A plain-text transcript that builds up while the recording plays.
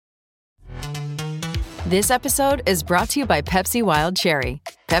This episode is brought to you by Pepsi Wild Cherry.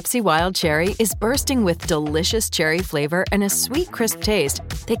 Pepsi Wild Cherry is bursting with delicious cherry flavor and a sweet, crisp taste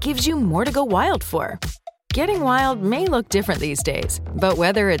that gives you more to go wild for. Getting wild may look different these days, but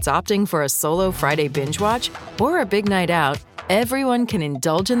whether it's opting for a solo Friday binge watch or a big night out, everyone can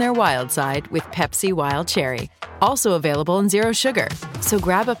indulge in their wild side with Pepsi Wild Cherry. Also available in Zero Sugar. So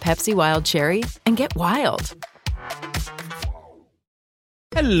grab a Pepsi Wild Cherry and get wild.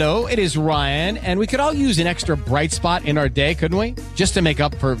 Hello, it is Ryan, and we could all use an extra bright spot in our day, couldn't we? Just to make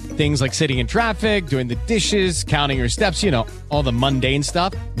up for things like sitting in traffic, doing the dishes, counting your steps, you know, all the mundane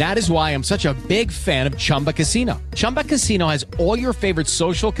stuff. That is why I'm such a big fan of Chumba Casino. Chumba Casino has all your favorite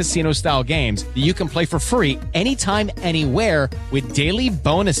social casino-style games that you can play for free anytime, anywhere with daily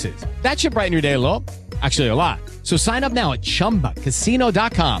bonuses. That should brighten your day a little. Actually, a lot. So sign up now at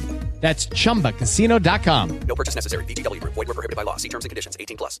ChumbaCasino.com. That's ChumbaCasino.com. No purchase necessary. VGW Group. Void where prohibited by law. See terms and conditions.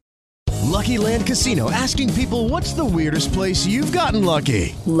 18+. Lucky Land Casino, asking people, what's the weirdest place you've gotten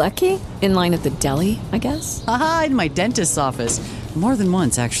lucky? Lucky? In line at the deli, I guess? Aha, in my dentist's office. More than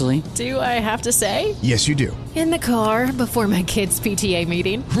once, actually. Do I have to say? Yes, you do. In the car before my kids' PTA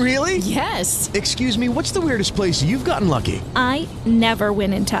meeting. Really? Yes. Excuse me, what's the weirdest place you've gotten lucky? I never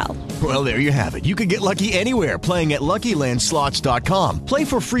win and tell. Well, there you have it. You can get lucky anywhere, playing at LuckyLandSlots.com. Play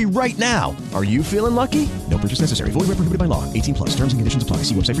for free right now. Are you feeling lucky? No purchase necessary. Void where prohibited by law. 18+. Terms and conditions apply.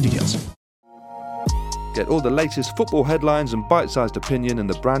 See website for details. Get all the latest football headlines and bite-sized opinion in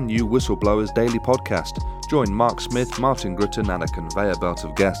the brand new Whistleblowers Daily Podcast. Join Mark Smith, Martin Gritton and a conveyor belt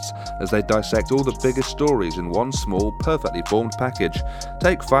of guests as they dissect all the biggest stories in one small, perfectly formed package.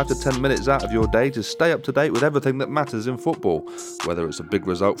 Take 5 to 10 minutes out of your day to stay up to date with everything that matters in football. Whether it's a big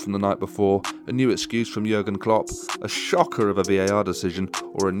result from the night before, a new excuse from Jurgen Klopp, a shocker of a VAR decision,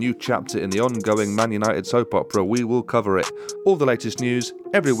 or a new chapter in the ongoing Man United soap opera, we will cover it. All the latest news,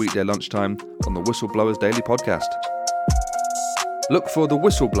 every weekday lunchtime on the Whistleblowers Daily Podcast. Look for The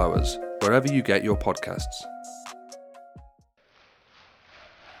Whistleblowers wherever you get your podcasts.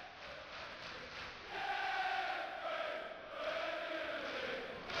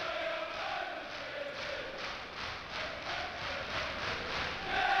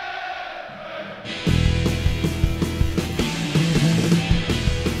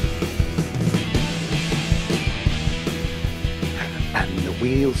 And the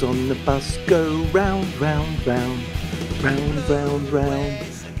wheels on the bus go round, round, round, round, round, round,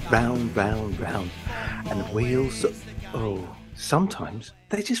 round, round, round. And the wheels, sometimes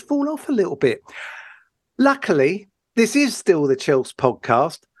they just fall off a little bit. Luckily, this is still the Chelsea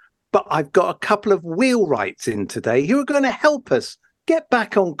podcast, but I've got a couple of wheelwrights in today who are going to help us get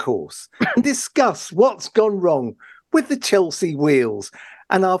back on course and discuss what's gone wrong with the Chelsea wheels.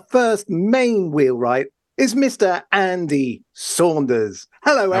 And our first main wheelwright is Mr. Andy Saunders.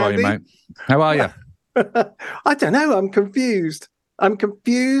 Hello, Andy. How are you, mate? How are you? I don't know. I'm confused.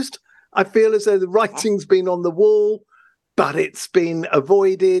 I feel as though the writing's been on the wall, but it's been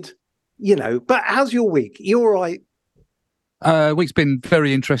avoided, you know. But how's your week? You all right? Week's been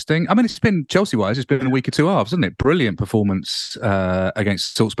very interesting. I mean, it's been Chelsea-wise, it's been a week of two halves, hasn't it? Brilliant performance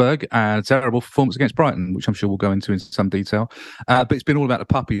against Salzburg and terrible performance against Brighton, which I'm sure we'll go into in some detail. But it's been all about the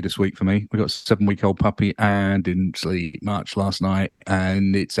puppy this week for me. We've got a 7-week-old puppy and didn't sleep much last night,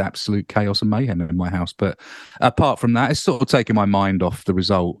 and it's absolute chaos and mayhem in my house. But apart from that, it's sort of taken my mind off the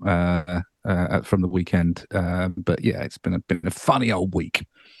result from the weekend. But yeah, it's been a funny old week.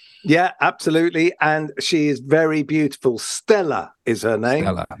 Yeah, absolutely. And she is very beautiful. Stella is her name.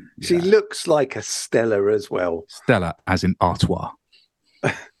 Stella. She looks like a Stella as well. Stella, as in Artois.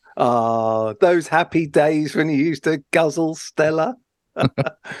 Those happy days when you used to guzzle Stella.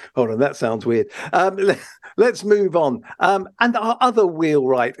 Hold on, that sounds weird. Let's move on. And our other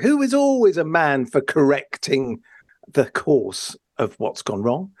wheelwright, who is always a man for correcting the course of what's gone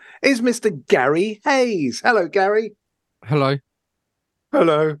wrong, is Mr. Gary Hayes. Hello, Gary. Hello.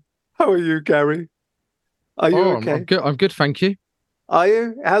 Hello. How are you, Gary? Are you okay? I'm good, thank you. Are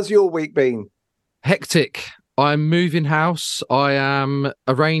you? How's your week been? Hectic. I'm moving house. I am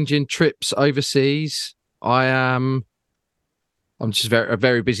arranging trips overseas. I'm just a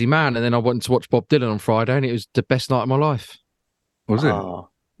very busy man. And then I went to watch Bob Dylan on Friday, and it was the best night of my life. Was it?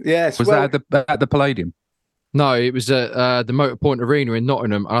 Yes. Was that at the Palladium? No, it was at the Motorpoint Arena in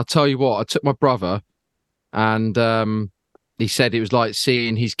Nottingham. And I'll tell you what, I took my brother, and he said it was like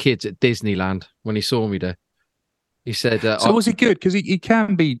seeing his kids at Disneyland when he saw me there. He said... so was he good? Because he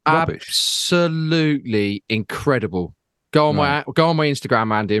can be rubbish. Absolutely incredible. Go on my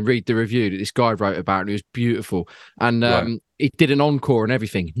Instagram, Andy, and read the review that this guy wrote about it. It was beautiful. And he did an encore and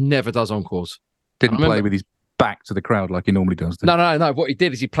everything. Never does encores. Didn't play with his back to the crowd like he normally does. No. What he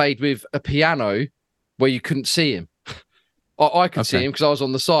did is he played with a piano where you couldn't see him. I could see him because I was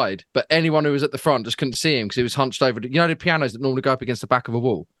on the side, but anyone who was at the front just couldn't see him because he was hunched over. You know the pianos that normally go up against the back of a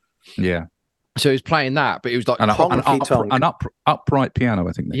wall? Yeah. So he was playing that, but he was like an upright piano,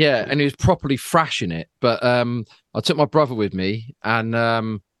 I think. Yeah, and he was properly thrashing it. But I took my brother with me,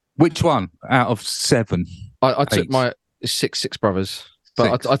 and which one out of 7? I took my six brothers,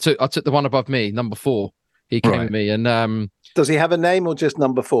 but I took the one above me, number 4. He came with me, and does he have a name or just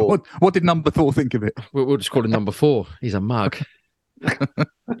number 4? What did number 4 think of it? We'll just call him number 4. He's a mug.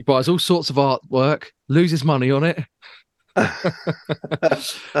 He buys all sorts of artwork, loses money on it. But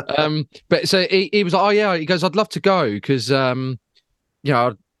so he was like, oh yeah, he goes, I'd love to go because he went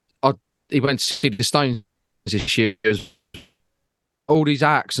to see the Stones this year. All these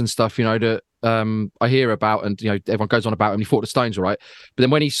acts and stuff, that I hear about, and everyone goes on about him. He thought the Stones were right, but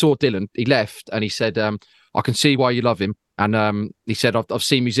then when he saw Dylan, he left and he said, I can see why you love him. And he said, I've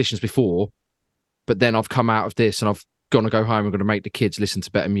seen musicians before, but then I've come out of this and I've gonna go home. I'm gonna make the kids listen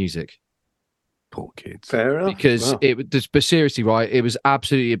to better music. Poor kids. Fair enough. Because but seriously, right? It was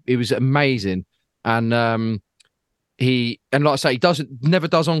amazing. And like I say, he never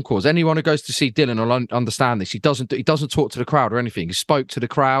does encores. Anyone who goes to see Dylan will understand this. He doesn't talk to the crowd or anything. He spoke to the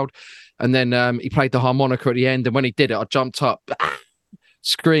crowd, and then he played the harmonica at the end. And when he did it, I jumped up,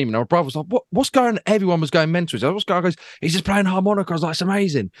 screaming. And my brother was like, "What's going on?" Everyone was going mental. He said, "What's going on?" He goes, "He's just playing harmonica." I was like, "It's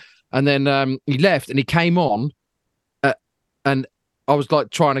amazing." And then he left, and he came on, and I was like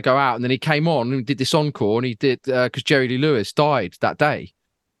trying to go out, and then he came on and did this encore, and he did because Jerry Lee Lewis died that day,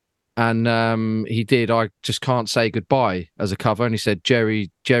 and he did I Just Can't Say Goodbye as a cover, and he said Jerry's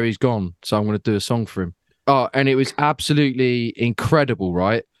gone, so I'm going to do a song for him. Oh, and it was absolutely incredible,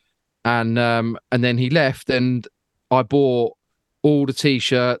 right? And then he left, and I bought all the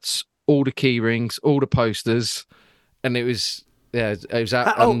T-shirts, all the key rings, all the posters, and it was. Yeah, it was.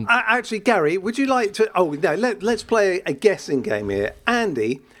 Actually, Gary, would you like to? Oh no, let's play a guessing game here.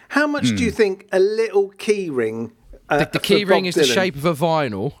 Andy, how much do you think a little key ring? The key ring is the shape of a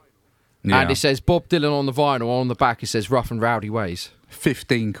vinyl, and it says Bob Dylan on the vinyl. On the back, it says Rough and Rowdy Ways.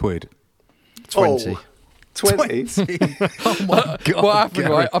 15 quid. 20. 20. Oh my god! What happened?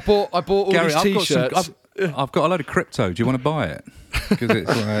 Right, I bought all Gary, these T-shirts. I've got a load of crypto. Do you want to buy it? Because it's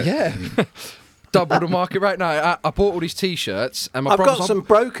like, yeah. Double the market right now. I bought all these T-shirts, and I've got some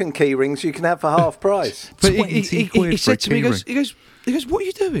broken key rings you can have for half price. But he said to me, he goes, "What are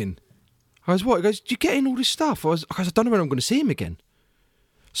you doing?" I was, "What?" He goes, "You getting all this stuff?" I don't know when I'm going to see him again.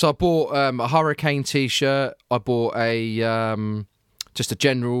 So I bought a Hurricane T-shirt. I bought just a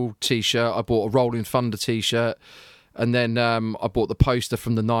general T-shirt. I bought a Rolling Thunder T-shirt. And then I bought the poster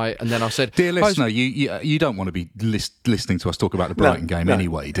from the night, and then I said, "Dear listener, you don't want to be listening to us talk about the Brighton game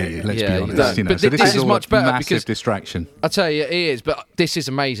anyway, do you? Let's be honest. But so this is much better massive because distraction. I tell you, it is. But this is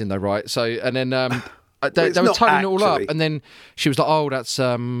amazing, though, right? So, and then they were totalling it all up, and then she was like, "Oh, that's like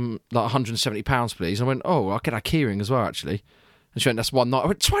 £170, please." And I went, "Oh, I'll get a keyring as well, actually." And she went, "That's one night." I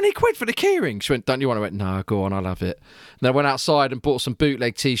went, 20 quid for the keyring. She went, "Don't you want?" I went, "No, go on, I'll have it." And then I went outside and bought some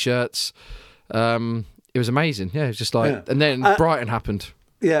bootleg T-shirts. It was amazing. Yeah, it was just like... And then Brighton happened.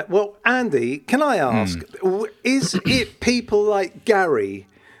 Yeah, well, Andy, can I ask, is it people like Gary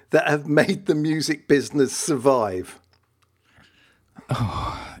that have made the music business survive?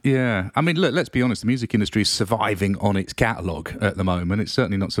 Oh, yeah. I mean, look, let's be honest. The music industry is surviving on its catalogue at the moment. It's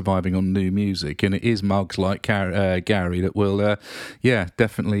certainly not surviving on new music. And it is mugs like Gary that will,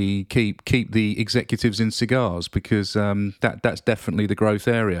 definitely keep the executives in cigars because that's definitely the growth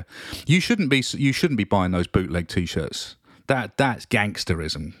area. You shouldn't be buying those bootleg T-shirts. That's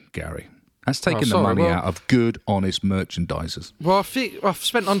gangsterism, Gary. That's taking the money out of good, honest merchandisers. Well, I think I've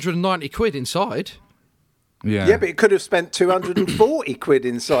spent 190 quid inside. Yeah, but it could have spent 240 quid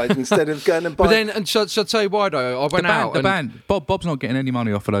inside instead of going and buying. But then, and so I'll tell you why though. I went out. The band, Bob's not getting any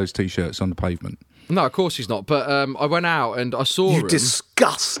money off of those T-shirts on the pavement. No, of course he's not. But I went out and I saw You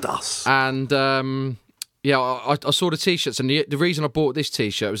disgust us. And I saw the T-shirts, and the reason I bought this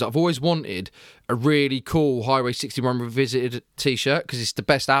T-shirt was I've always wanted a really cool Highway 61 Revisited T-shirt because it's the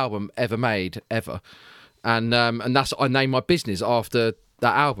best album ever made ever, and that's I named my business after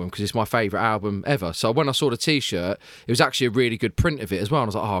that album because it's my favourite album ever. So when I saw the T-shirt, it was actually a really good print of it as well, and I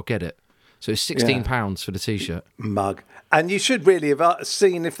was like, I'll get it. So it's £16 for the T-shirt. Mug. And you should really have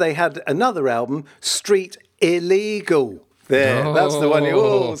seen if they had another album, Street Illegal. There, that's the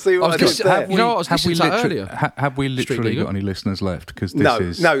one. See what I did there. Have we literally got any listeners left? Because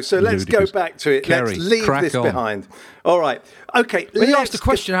no. So let's go back to it. Kerry, let's leave this behind. All right. Okay. Well, he asked a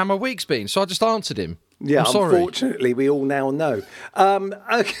question how my week's been, so I just answered him. Yeah, I'm sorry. Unfortunately, we all now know.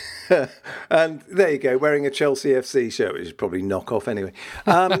 Okay. And there you go, wearing a Chelsea FC shirt, which is probably knock off anyway.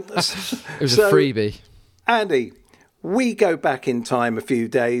 It was a freebie. Andy, we go back in time a few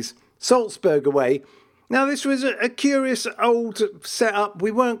days. Salzburg away. Now, this was a curious old setup.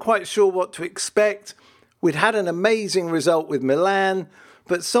 We weren't quite sure what to expect. We'd had an amazing result with Milan,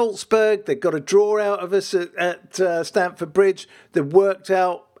 but Salzburg, they got a draw out of us at Stamford Bridge. They worked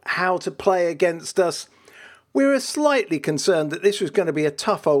out how to play against us. We were slightly concerned that this was going to be a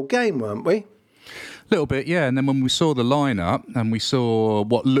tough old game, weren't we? Little bit, yeah. And then when we saw the lineup and we saw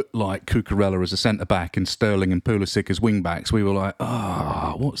what looked like Cucurella as a centre back and Sterling and Pulisic as wing backs, we were like,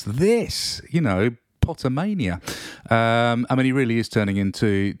 what's this? You know, Pottermania. I mean, he really is turning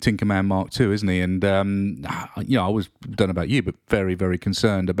into Tinkerman Mark II, isn't he? And I was, don't know about you, but very, very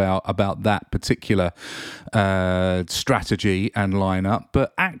concerned about that particular strategy and lineup.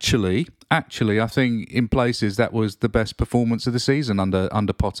 But actually, I think in places that was the best performance of the season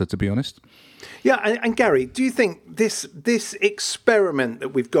under Potter, to be honest. Yeah, and Gary, do you think this experiment that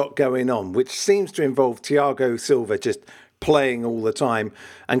we've got going on, which seems to involve Thiago Silva just playing all the time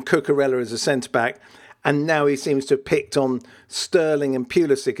and Cucurella as a centre-back, and now he seems to have picked on Sterling and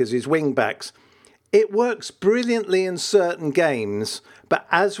Pulisic as his wing-backs, it works brilliantly in certain games, but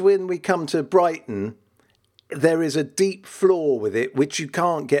as when we come to Brighton, there is a deep flaw with it which you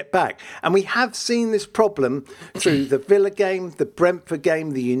can't get back. And we have seen this problem through the Villa game, the Brentford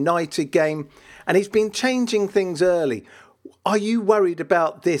game, the United game, and he's been changing things early. Are you worried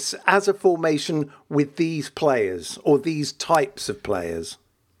about this as a formation with these players or these types of players?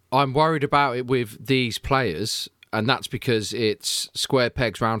 I'm worried about it with these players, and that's because it's square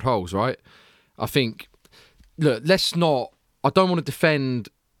pegs, round holes, right? I think, look, I don't want to defend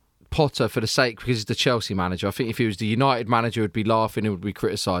Potter for the sake because he's the Chelsea manager. I think if he was the United manager, he'd be laughing and would be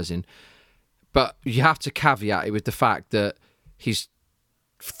criticising. But you have to caveat it with the fact that his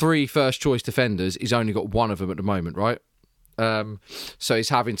 3 first-choice defenders, he's only got one of them at the moment, right? So he's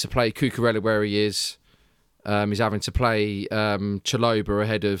having to play Cucurella where he is. He's having to play Chalobah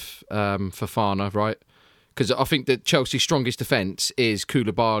ahead of Fofana, right? Because I think that Chelsea's strongest defence is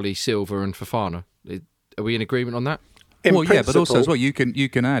Koulibaly, Silva and Fofana. Are we in agreement on that? Yeah, but also as well, you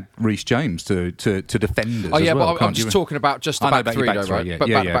can add Reece James to defenders. Oh yeah, as well, but I'm just talking about just the back three, though, right? But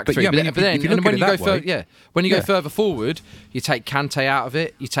back three. But then when you go further forward, you take Kante out of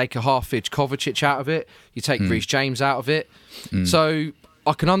it, you take a half-inch Kovacic out of it, you take Reece James out of it. So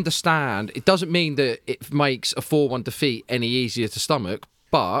I can understand. It doesn't mean that it makes a 4-1 defeat any easier to stomach,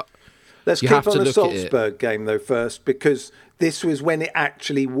 but let's keep on the Salzburg game though first, because this was when it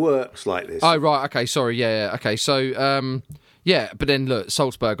actually works like this. Oh, right. Okay, sorry. Yeah. Okay, so, but then, look,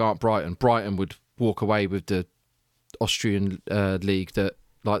 Salzburg aren't Brighton. Brighton would walk away with the Austrian league that,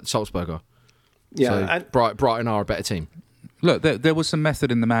 like, Salzburg are. Yeah. So and Brighton are a better team. Look, there was some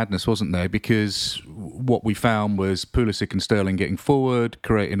method in the madness, wasn't there? Because what we found was Pulisic and Sterling getting forward,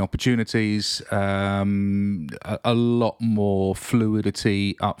 creating opportunities, a lot more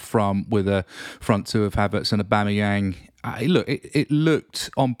fluidity up front with a front two of Havertz and Aubameyang. Look, it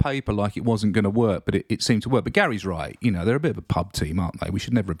looked on paper like it wasn't going to work, but it seemed to work. But Gary's right. You know, they're a bit of a pub team, aren't they? We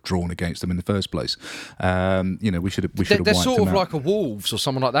should never have drawn against them in the first place. We should have. They're sort of like a Wolves or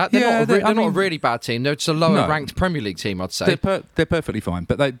someone like that. They're not a really bad team. They're just a lower ranked Premier League team, I'd say. They're perfectly fine,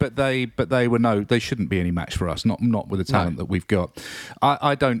 but they were they shouldn't be any match for us. Not with the talent that we've got.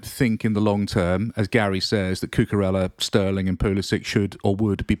 I don't think in the long term, as Gary says, that Cucurella, Sterling, and Pulisic should or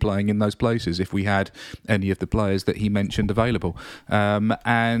would be playing in those places if we had any of the players that he mentioned available.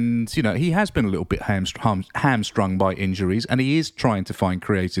 And you know, he has been a little bit hamstrung by injuries, and he is trying to find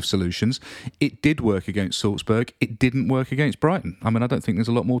creative solutions. It did work against Salzburg. It didn't work against Brighton. I mean, I don't think there's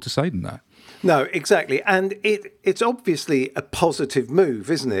a lot more to say than that. No, exactly. And it's obviously a positive move,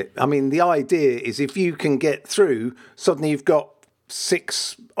 isn't it? I mean, the idea is if you can get through, suddenly you've got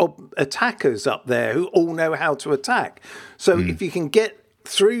 6 attackers up there who all know how to attack. So if you can get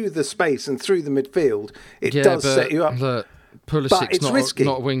through the space and through the midfield, it does set you up. Look, Pulisic's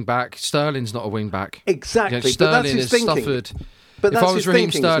not a wing back. Sterling's not a wing back. Exactly. You know, Sterling has suffered. But if I was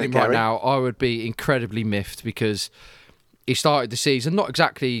Raheem Sterling right now, I would be incredibly miffed because he started the season not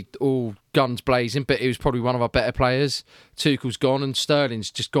exactly all guns blazing, but he was probably one of our better players. Tuchel's gone and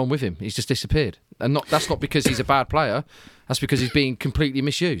Sterling's just gone with him. He's just disappeared. And that's not because he's a bad player. That's because he's being completely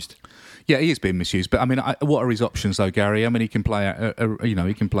misused. Yeah, he is being misused. But I mean, what are his options though, Gary? I mean, he can play,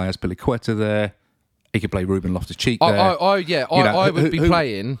 he can play Azpilicueta there. He could play Ruben Loftus-Cheek there. I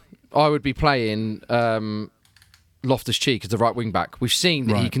would be playing Loftus-Cheek as the right wing back. We've seen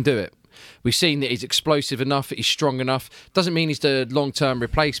that he can do it. We've seen that he's explosive enough, he's strong enough. Doesn't mean he's the long-term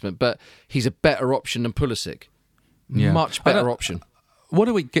replacement, but he's a better option than Pulisic. Yeah. Much better option. What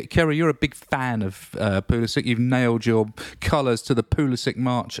do we get, Kerry? You're a big fan of Pulisic. You've nailed your colours to the Pulisic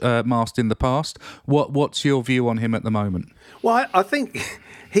mast in the past. What's your view on him at the moment? Well, I think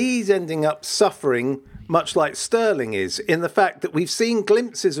he's ending up suffering much like Sterling is, in the fact that we've seen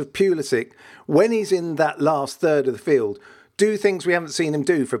glimpses of Pulisic when he's in that last third of the field do things we haven't seen him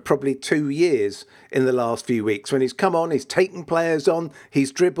do for probably 2 years in the last few weeks. When he's come on, he's taken players on,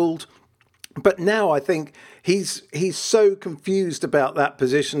 he's dribbled. But now I think he's so confused about that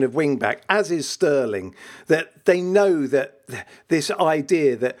position of wing-back, as is Sterling, that they know that this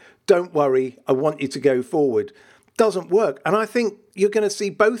idea that, don't worry, I want you to go forward, doesn't work. And I think you're going to see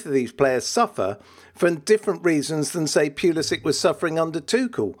both of these players suffer for different reasons than, say, Pulisic was suffering under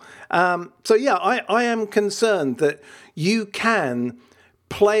Tuchel. So, yeah, I am concerned that you can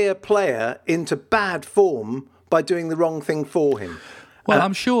play a player into bad form by doing the wrong thing for him. Well,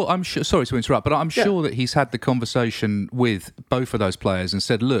 I'm sure. Sorry to interrupt, but I'm sure that he's had the conversation with both of those players and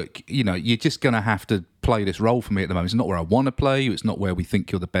said, "Look, you're just going to have to play this role for me at the moment. It's not where I want to play you. It's not where we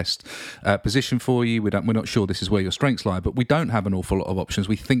think you're the best position for you. We're not sure this is where your strengths lie, but we don't have an awful lot of options.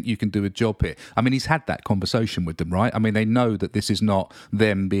 We think you can do a job here." I mean, he's had that conversation with them, right? I mean, they know that this is not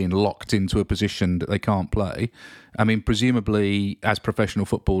them being locked into a position that they can't play. I mean, presumably, as professional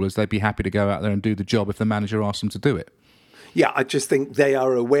footballers, they'd be happy to go out there and do the job if the manager asked them to do it. Yeah, I just think they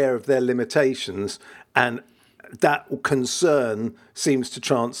are aware of their limitations, and that concern seems to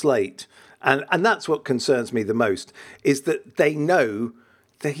translate. And that's what concerns me the most, is that they know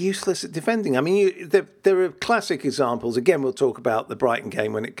they're useless at defending. I mean, there are classic examples. Again, we'll talk about the Brighton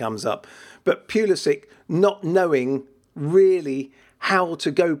game when it comes up. But Pulisic not knowing really how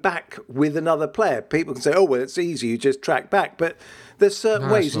to go back with another player. People can say, "Oh, well, it's easy. You just track back." But there's certain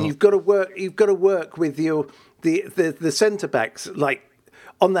ways, and you've got to work with the centre backs, like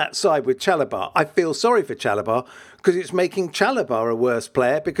on that side with Chalobah. I feel sorry for Chalobah because it's making Chalobah a worse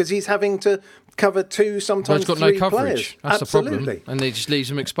player because he's having to cover two, sometimes he's got three no coverage. players. That's Absolutely. the problem, and they just leaves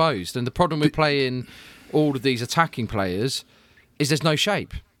them exposed. And the problem with playing all of these attacking players is there's no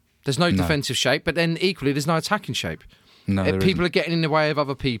shape. There's no defensive shape, but then equally there's no attacking shape. No, people are getting in the way of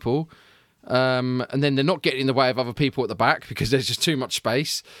other people. And then they're not getting in the way of other people at the back because there's just too much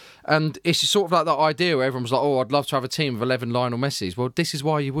space. And it's just sort of like that idea where everyone's like, "Oh, I'd love to have a team of 11 Lionel Messis." Well, this is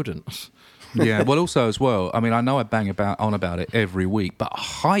why you wouldn't. Yeah, well, also as well, I mean, I know I bang on about it every week, but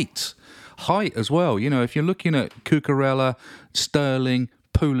height as well. If you're looking at Cucurella, Sterling,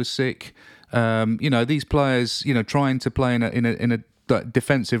 Pulisic, these players, trying to play in a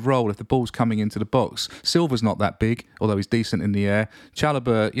defensive role if the ball's coming into the box. Silva's not that big, although he's decent in the air.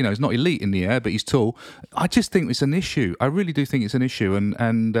 Chalobah, he's not elite in the air, but he's tall. I just think it's an issue. I really do think it's an issue, and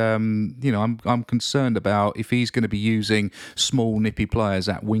I'm concerned about if he's going to be using small, nippy players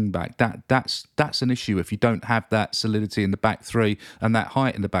at wing back. That's an issue if you don't have that solidity in the back three and that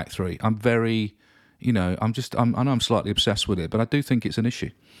height in the back three. I'm very, I know I'm slightly obsessed with it, but I do think it's an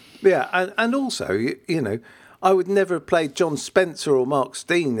issue. Yeah, and also, I would never have played John Spencer or Mark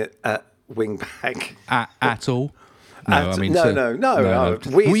Stein at wing-back. At all? No.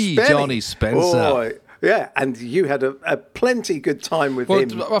 We Johnny Spencer. Oh, yeah, and you had a plenty good time with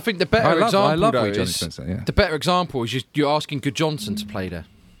him. I think the better example, I love though, Johnny Spencer, yeah. The better example is you're asking Good Johnson to play there.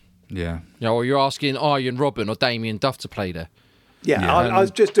 Yeah. Or you're asking Arjen Robben or Damien Duff to play there. Yeah, I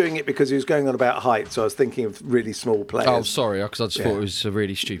was just doing it because he was going on about height, so I was thinking of really small players. Oh, sorry, because I just thought it was a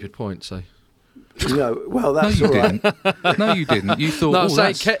really stupid point, so... No, well, that's all right. No, you didn't. You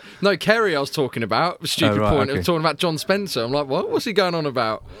thought. Kerry. I was talking about stupid point. Okay. I was talking about John Spencer. I'm like, what? What's he going on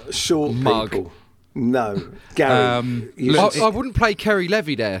about? Short mug. People. No, Gary. I wouldn't play Kerry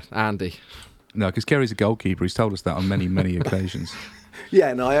Levy there, Andy. No, because Kerry's a goalkeeper. He's told us that on many, many occasions. Yeah,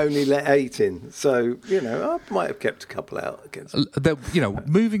 and I only let 8 in, so I might have kept a couple out against.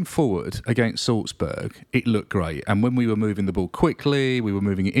 Moving forward against Salzburg, it looked great, and when we were moving the ball quickly, we were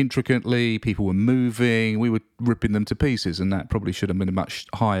moving it intricately, people were moving, we were ripping them to pieces, and that probably should have been a much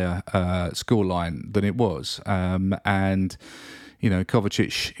higher scoreline than it was.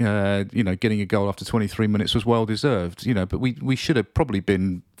 Kovacic, getting a goal after 23 minutes was well deserved. But we should have probably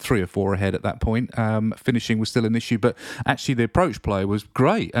been 3 or 4 ahead at that point. Finishing was still an issue, but actually the approach play was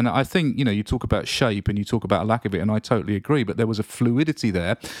great. And I think you talk about shape and you talk about a lack of it, and I totally agree. But there was a fluidity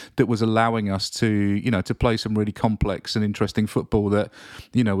there that was allowing us to play some really complex and interesting football that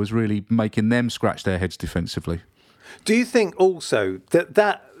was really making them scratch their heads defensively. Do you think also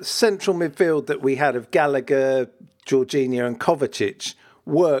that central midfield that we had of Gallagher, Jorginho and Kovacic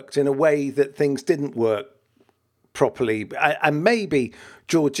worked in a way that things didn't work properly? And maybe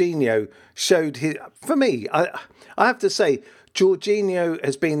Jorginho showed for me, I have to say, Jorginho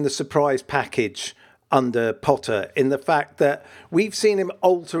has been the surprise package under Potter in the fact that we've seen him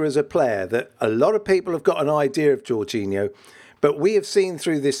alter as a player, that a lot of people have got an idea of Jorginho, but we have seen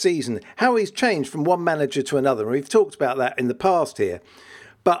through this season how he's changed from one manager to another. And we've talked about that in the past here.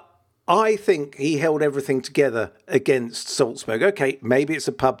 But I think he held everything together against Salzburg. Okay, maybe it's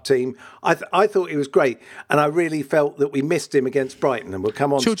a pub team. I thought he was great, and I really felt that we missed him against Brighton, and we'll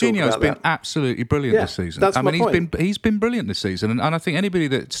come on to talk about that. Jorginho's been absolutely brilliant this season. That's my point. He's been brilliant this season, and I think anybody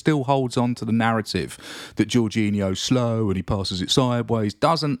that still holds on to the narrative that Jorginho's slow and he passes it sideways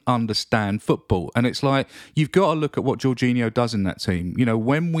doesn't understand football. And it's like, you've got to look at what Jorginho does in that team. You know,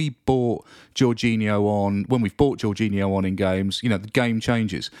 when we've bought Jorginho on in games, you know, the game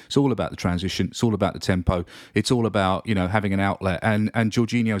changes. It's all about the transition. It's all about the tempo. It's all about, you know, having an outlet. And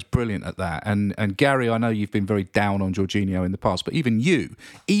Jorginho's brilliant at that. And Gary, I know you've been very down on Jorginho in the past, but even you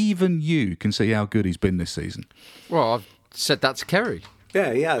can see how good he's been this season. Well, I've said that to Kerry.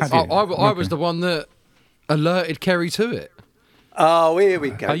 Yeah, he has. I was the one that alerted Kerry to it. Oh, here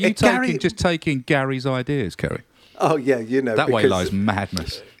we go. Are you just taking Gary's ideas, Kerry? Oh, yeah, you know. That way lies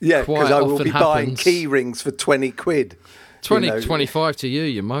madness. Yeah, because I will be buying key rings for 20 quid. 25 to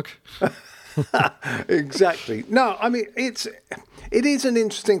you mug. Exactly. No, I mean, it is an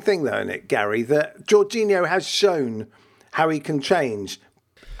interesting thing, though, isn't it, Gary, that Jorginho has shown how he can change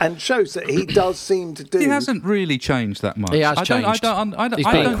and shows that he does seem to do. He hasn't really changed that much. He has changed. I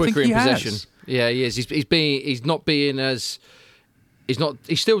don't quicker think he in possession. has. Yeah, he is. He's not being as.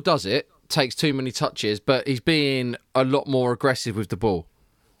 He still does it. Takes too many touches, but he's being a lot more aggressive with the ball.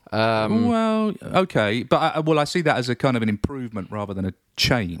 Well, okay, but I see that as a kind of an improvement rather than a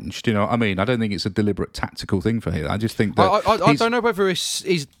change. Do you know what I mean? I don't think it's a deliberate tactical thing for him. I just think that I don't know whether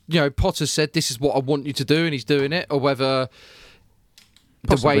he's Potter said this is what I want you to do and he's doing it, or whether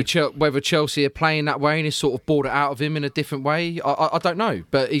possibly whether Chelsea are playing that way and he's sort of brought it out of him in a different way. I don't know,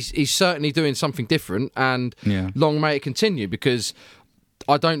 but he's certainly doing something different, and long may it continue, because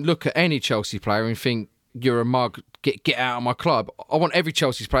I don't look at any Chelsea player and think, you're a mug, get out of my club. I want every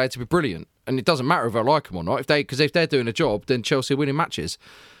Chelsea's player to be brilliant, and it doesn't matter if I like them or not. Because if they're doing a job, then Chelsea are winning matches.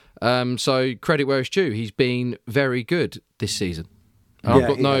 So credit where it's due. He's been very good this season. I've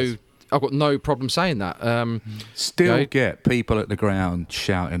got no problem saying that. Still get people at the ground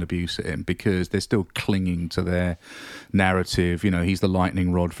shouting abuse at him because they're still clinging to their narrative. You know, he's the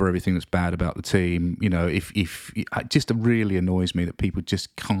lightning rod for everything that's bad about the team. You know, if it just really annoys me that people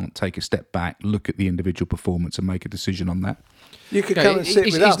just can't take a step back, look at the individual performance and make a decision on that. You could come and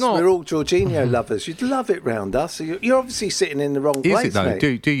sit with us. We're all Jorginho lovers. You'd love it round us. You're obviously sitting in the wrong place, Is it though?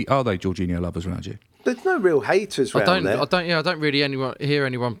 Mate. Are they Jorginho lovers around you? There's no real haters around there. I don't really hear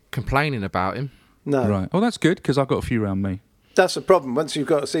anyone complaining about him. No. Right. Well, that's good, because I've got a few around me. That's the problem. Once you've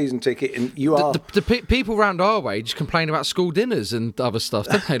got a season ticket and you are... The people around our way just complain about school dinners and other stuff,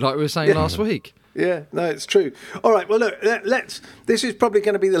 don't they? Like we were saying last week. Yeah, no, it's true. All right, well, look, this is probably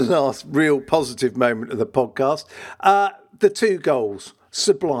going to be the last real positive moment of the podcast. The 2 goals,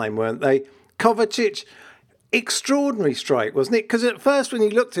 sublime, weren't they? Kovacic... extraordinary strike, wasn't it? Because at first when you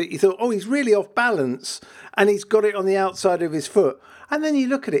looked at it, you thought, oh, he's really off balance and he's got it on the outside of his foot. And then you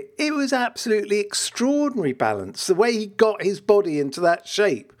look at it, it was absolutely extraordinary balance. The way he got his body into that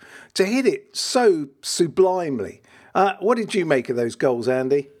shape to hit it so sublimely. What did you make of those goals,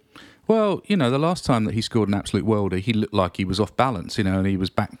 Andy? Well, you know, the last time that he scored an absolute worlder, he looked like he was off balance, you know, and he was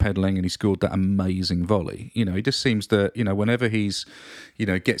backpedaling and he scored that amazing volley. You know, he just seems that, you know, whenever he's, you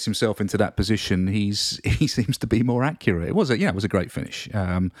know, gets himself into that position, he seems to be more accurate. It was a great finish.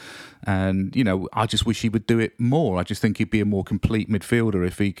 And, you know, I just wish he would do it more. I just think he'd be a more complete midfielder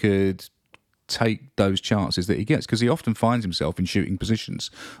if he could take those chances that he gets, because he often finds himself in shooting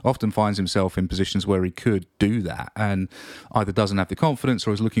positions, often finds himself in positions where he could do that and either doesn't have the confidence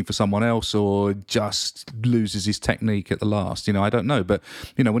or is looking for someone else or just loses his technique at the last. You know, I don't know. But,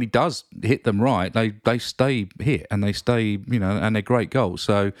 you know, when he does hit them right, they stay hit and they stay, you know, and they're great goals.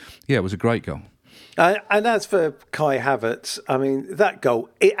 So, yeah, it was a great goal. And as for Kai Havertz, I mean, that goal,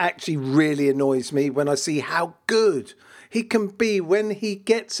 it actually really annoys me when I see how good he can be when he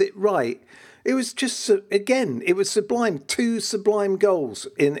gets it right. It was just, again, it was sublime. 2 sublime goals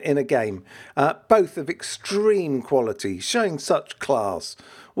in a game, both of extreme quality, showing such class.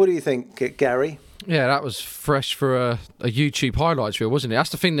 What do you think, Gary? Yeah, that was fresh for a YouTube highlights reel, wasn't it? That's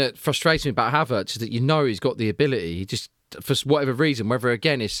the thing that frustrates me about Havertz, is that you know he's got the ability. He just, for whatever reason, whether,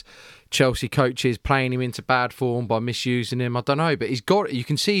 again, it's Chelsea coaches playing him into bad form by misusing him, I don't know. But he's got it. You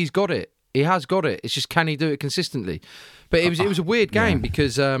can see he's got it. He has got it. It's just, can he do it consistently? But it was a weird game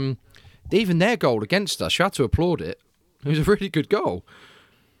because... even their goal against us, you had to applaud it. It was a really good goal.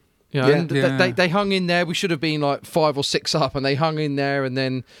 You know, they hung in there. We should have been like 5 or 6 up, and they hung in there, and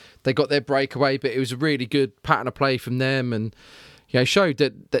then they got their breakaway. But it was a really good pattern of play from them, and showed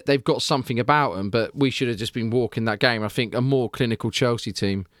that they've got something about them. But we should have just been walking that game. I think a more clinical Chelsea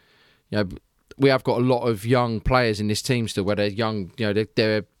team. We have got a lot of young players in this team still, where they're young.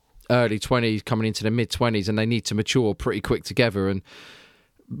 They're early 20s coming into the mid 20s, and they need to mature pretty quick together. And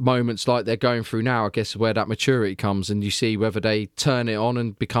moments like they're going through now, I guess, where that maturity comes, and you see whether they turn it on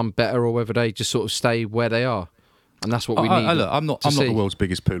and become better, or whether they just sort of stay where they are. And that's what we need. Look, I'm not the world's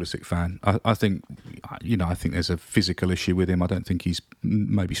biggest Pulisic fan. I think, I think there's a physical issue with him. I don't think he's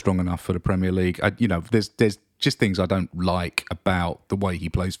maybe strong enough for the Premier League. There's just things I don't like about the way he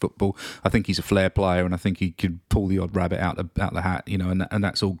plays football. I think he's a flair player, and I think he could pull the odd rabbit out the hat, and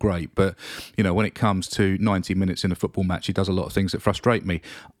that's all great. But, when it comes to 90 minutes in a football match, he does a lot of things that frustrate me.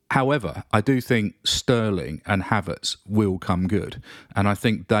 However, I do think Sterling and Havertz will come good. And I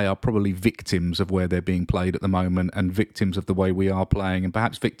think they are probably victims of where they're being played at the moment, and victims of the way we are playing, and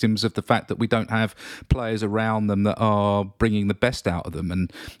perhaps victims of the fact that we don't have players around them that are bringing the best out of them.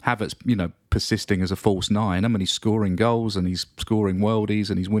 And Havertz, persisting as a false nine. I mean, he's scoring goals and he's scoring worldies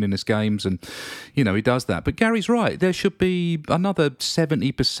and he's winning us games, and he does that. But Gary's right. There should be another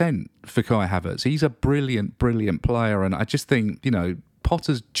 70% for Kai Havertz. He's a brilliant, brilliant player, and I just think,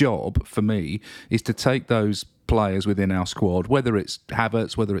 Potter's job for me is to take those players within our squad, whether it's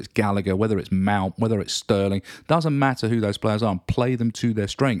Havertz, whether it's Gallagher, whether it's Mount, whether it's Sterling, doesn't matter who those players are, and play them to their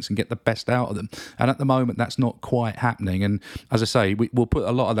strengths and get the best out of them. And at the moment, that's not quite happening. And as I say, we'll put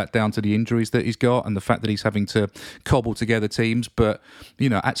a lot of that down to the injuries that he's got and the fact that he's having to cobble together teams. But,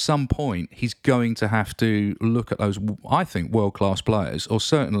 at some point, he's going to have to look at those, I think, world-class players, or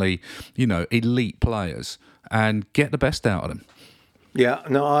certainly, elite players, and get the best out of them. Yeah,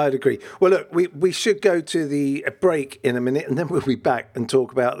 no, I'd agree. Well, look, we should go to the break in a minute, and then we'll be back and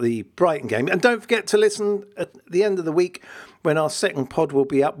talk about the Brighton game. And don't forget to listen at the end of the week when our second pod will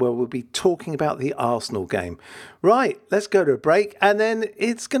be up, where we'll be talking about the Arsenal game. Right, let's go to a break, and then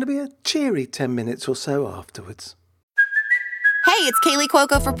it's going to be a cheery 10 minutes or so afterwards. Hey, it's Kaylee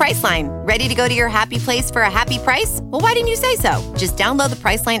Cuoco for Priceline. Ready to go to your happy place for a happy price? Well, why didn't you say so? Just download the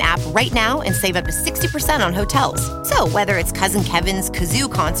Priceline app right now and save up to 60% on hotels. So whether it's Cousin Kevin's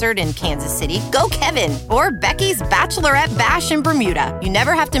Kazoo Concert in Kansas City, go Kevin, or Becky's Bachelorette Bash in Bermuda, you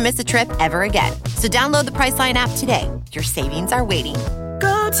never have to miss a trip ever again. So download the Priceline app today. Your savings are waiting.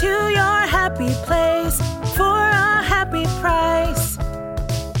 Go to your happy place for a happy price.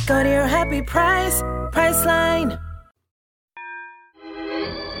 Go to your happy price, Priceline.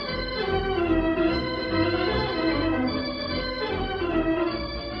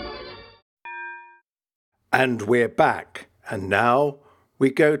 And we're back. And now we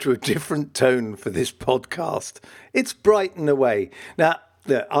go to a different tone for this podcast. It's Brighton away. Now,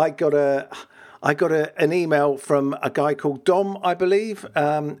 look, I got an email from a guy called Dom, I believe,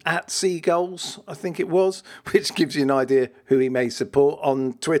 at Seagulls, I think it was, which gives you an idea who he may support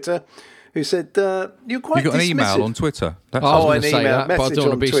on Twitter, who said, you're quite dismissive. You got an email on Twitter? I was going to say that, but I don't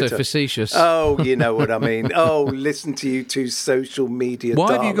want to be so facetious. Oh, you know what I mean. Oh, listen to you two social media Why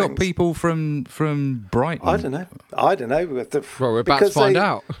darlings. have you got people from Brighton? I don't know. Well, we're about to find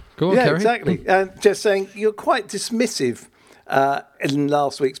out. Go on, yeah, Kerry. exactly. And just saying, you're quite dismissive in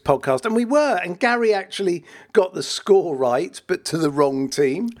last week's podcast. And we were. And Gary actually got the score right, but to the wrong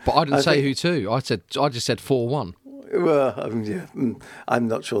team. But I didn't say who to. I just said 4-1. Well, yeah, I'm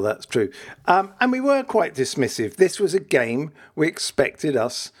not sure that's true. And we were quite dismissive. This was a game we expected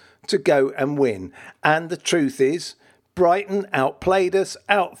us to go and win. And the truth is, Brighton outplayed us,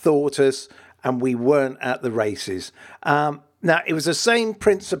 outthought us, and we weren't at the races. Now, it was the same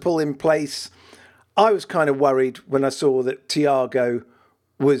principle in place. I was kind of worried when I saw that Thiago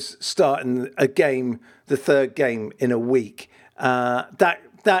was starting a game, the third game in a week.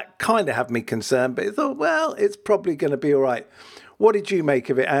 That kind of had me concerned, but I thought, well, it's probably going to be all right. What did you make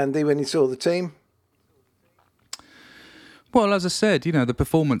of it, Andy, when you saw the team? Well, as I said, the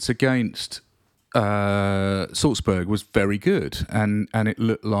performance against Salzburg was very good, and it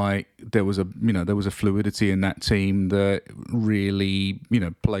looked like there was a fluidity in that team that really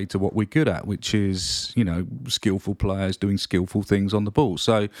played to what we're good at, which is skillful players doing skillful things on the ball.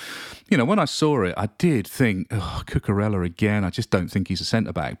 So when I saw it, I did think, Cucurella again. I just don't think he's a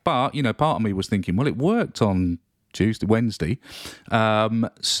centre back. But part of me was thinking, well, it worked on Wednesday,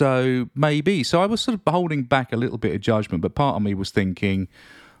 so maybe. So I was sort of holding back a little bit of judgment, but part of me was thinking,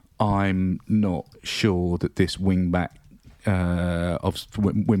 I'm not sure that this wing-back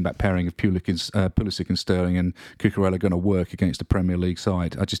wing-back pairing of Pulisic and Sterling and Cucurella going to work against a Premier League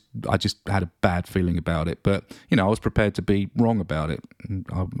side. I just had a bad feeling about it. But, I was prepared to be wrong about it.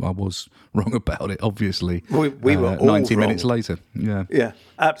 I was wrong about it, obviously. We were all 90 wrong. minutes later. Yeah. Yeah,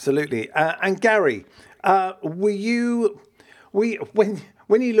 absolutely. And Gary, when you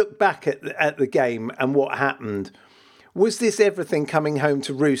look back at the game and what happened, was this everything coming home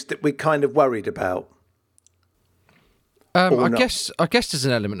to roost that we're kind of worried about? I guess there's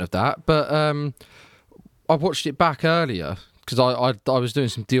an element of that, but I watched it back earlier because I was doing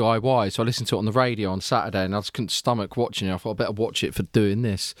some DIY, so I listened to it on the radio on Saturday, and I just couldn't stomach watching it. I thought I better watch it for doing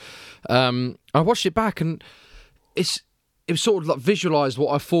this. I watched it back, and it was sort of like visualised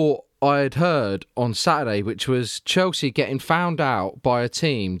what I thought I had heard on Saturday, which was Chelsea getting found out by a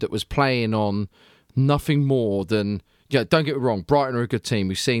team that was playing on nothing more than. Yeah, don't get me wrong, Brighton are a good team.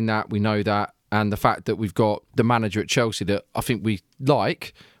 We've seen that, we know that. And the fact that we've got the manager at Chelsea that I think we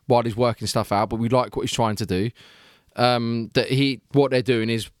like while he's working stuff out, but we like what he's trying to do. What they're doing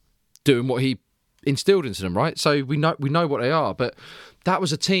is doing what he instilled into them, right? So we know what they are. But that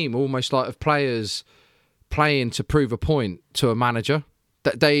was a team almost like of players playing to prove a point to a manager.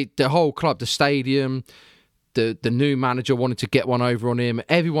 The whole club, the stadium, the new manager wanted to get one over on him.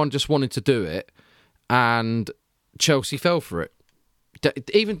 Everyone just wanted to do it, and Chelsea fell for it.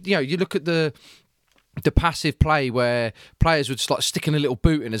 Even, you look at the passive play where players would just like sticking a little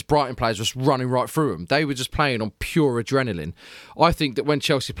boot in as Brighton players just running right through them. They were just playing on pure adrenaline. I think that when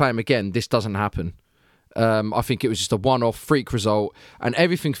Chelsea play them again, this doesn't happen. I think it was just a one-off freak result, and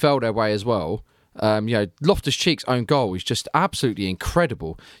everything fell their way as well. Loftus-Cheek's own goal is just absolutely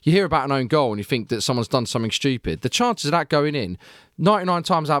incredible. You hear about an own goal and you think that someone's done something stupid. The chances of that going in, 99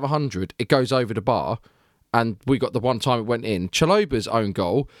 times out of 100, it goes over the bar. And we got the one time it went in. Chaloba's own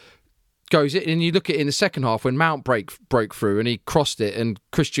goal goes in, and you look at it in the second half when Mount broke through and he crossed it, and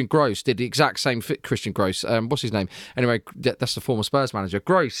Christian Gross did the exact same fit. Christian Gross, what's his name? Anyway, that's the former Spurs manager.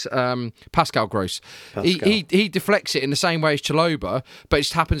 Gross, Pascal Gross. He deflects it in the same way as Chaloba, but it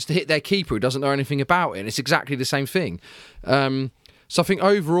just happens to hit their keeper who doesn't know anything about it. And it's exactly the same thing. So I think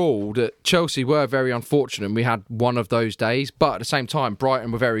overall that Chelsea were very unfortunate and we had one of those days, but at the same time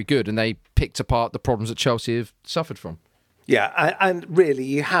Brighton were very good and they picked apart the problems that Chelsea have suffered from. Yeah, and really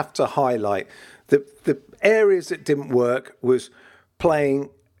you have to highlight the areas that didn't work was playing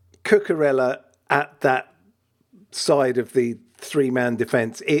Cucurella at that side of the three-man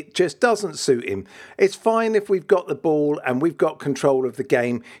defence. It just doesn't suit him. It's fine if we've got the ball and we've got control of the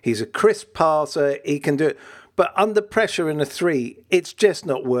game. He's a crisp passer, he can do it. But under pressure in a three, it's just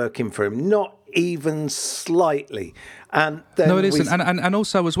not working for him, not even slightly. And then no, it isn't. And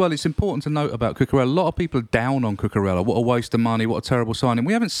also as well, it's important to note about Cucurella. A lot of people are down on Cucurella. What a waste of money, what a terrible signing.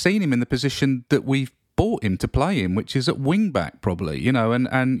 We haven't seen him in the position that we've bought him to play in, which is at wing-back probably,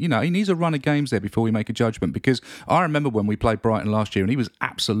 and he needs a run of games there before we make a judgment, because I remember when we played Brighton last year and he was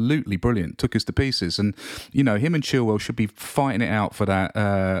absolutely brilliant, took us to pieces, and him and Chilwell should be fighting it out for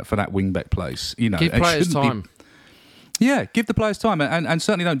that wing-back place. Give players time. Yeah, give the players time, and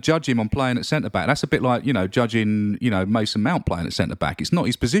certainly don't judge him on playing at centre-back. That's a bit like, judging, Mason Mount playing at centre-back. It's not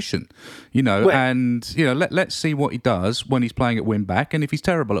his position, let's see what he does when he's playing at wing-back, and if he's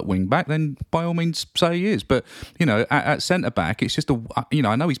terrible at wing-back, then by all means say he is. But, at centre-back, it's just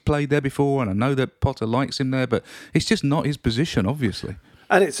I know he's played there before, and I know that Potter likes him there, but it's just not his position, obviously.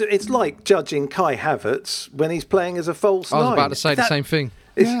 And it's like judging Kai Havertz when he's playing as a false nine. I was about to say the same thing.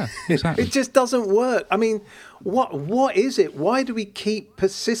 Yeah, exactly. It just doesn't work. I mean, what is it? Why do we keep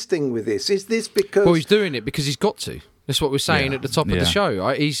persisting with this? Is this because... Well, he's doing it because he's got to. That's what we're saying at the top of the show,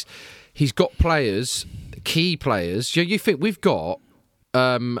 right? He's got players, key players. You think we've got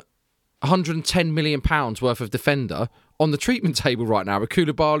 £110 million worth of defender on the treatment table right now with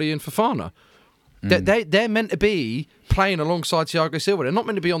Koulibaly and Fofana. They're meant to be playing alongside Thiago Silva. They're not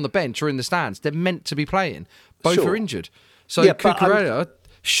meant to be on the bench or in the stands. They're meant to be playing. Both are injured. So Cucurella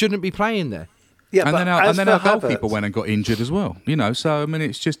shouldn't be playing there. Yeah, and then our goalkeeper went and got injured as well. So I mean,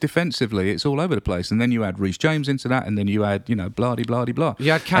 it's just defensively, it's all over the place. And then you add Reece James into that, and then you add, blah blah blah.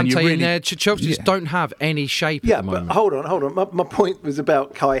 You had Kante in there. Chelsea just don't have any shape at the moment. But hold on. My point was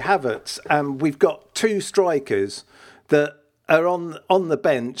about Kai Havertz, and we've got two strikers that are on the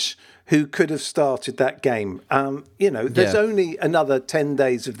bench who could have started that game. There's only another 10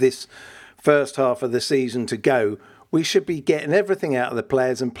 days of this first half of the season to go. We should be getting everything out of the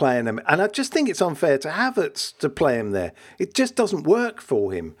players and playing them. And I just think it's unfair to Havertz to play him there. It just doesn't work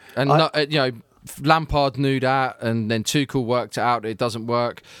for him. And, Lampard knew that, and then Tuchel worked it out. It doesn't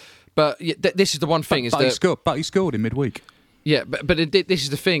work. But this is the one thing. But he scored in midweek. Yeah, but this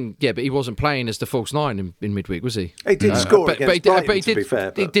is the thing. Yeah, but he wasn't playing as the false nine in midweek, was he? He did score against Brighton, to be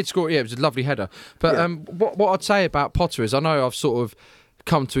fair. He did score. Yeah, it was a lovely header. But what I'd say about Potter is, I know I've sort of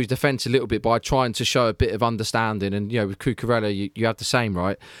come to his defence a little bit by trying to show a bit of understanding, and with Cucurella, you have the same,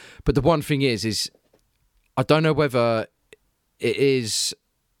 right? But the one thing is I don't know whether it is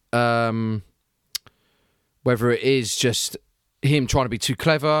just him trying to be too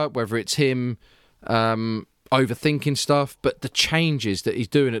clever, whether it's him overthinking stuff, but the changes that he's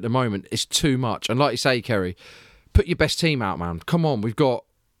doing at the moment is too much. And like you say, Kerry, put your best team out, man. Come on, we've got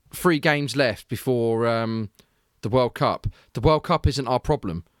 3 games left before the World Cup. The World Cup isn't our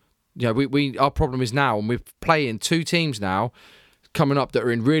problem. Our problem is now, and we're playing 2 teams now coming up that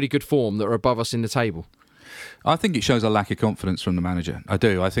are in really good form, that are above us in the table. I think it shows a lack of confidence from the manager. I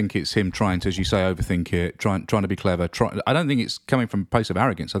do. I think it's him trying to, as you say, overthink it, trying to be clever. I don't think it's coming from a place of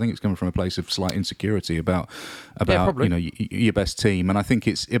arrogance. I think it's coming from a place of slight insecurity about your best team. And I think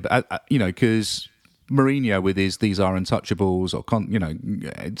it's because Mourinho with these are untouchables, or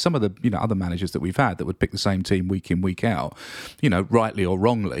some of the other managers that we've had that would pick the same team week in, week out, rightly or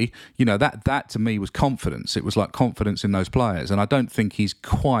wrongly, that to me was confidence. It was like confidence in those players, and I don't think he's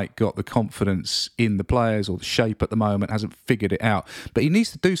quite got the confidence in the players or the shape at the moment. Hasn't figured it out, but he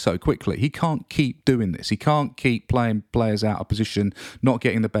needs to do so quickly. He can't keep doing this. He can't keep playing players out of position, not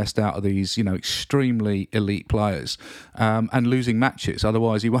getting the best out of these extremely elite players, and losing matches.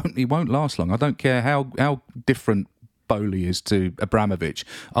 Otherwise, he won't last long. I don't care how different Bowley is to Abramovich.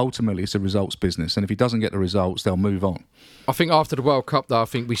 Ultimately, it's a results business, and if he doesn't get the results, they'll move on. I think after the World Cup, though, I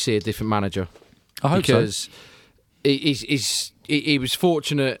think we see a different manager. I hope because he was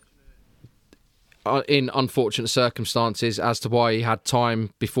fortunate in unfortunate circumstances as to why he had time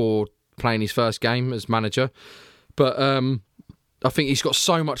before playing his first game as manager. But I think he's got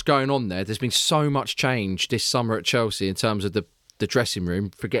so much going on there. There's been so much change this summer at Chelsea in terms of the dressing room,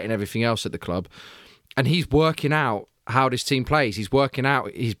 forgetting everything else at the club. And he's working out how this team plays. He's working out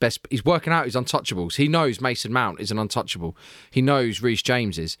his best. He's working out his untouchables. He knows Mason Mount is an untouchable. He knows Reece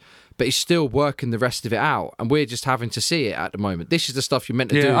James is, but he's still working the rest of it out. And we're just having to see it at the moment. This is the stuff you're meant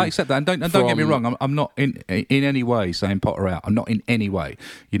to do. Yeah, I accept that. And don't get me wrong. I'm not in any way saying Potter out. I'm not in any way.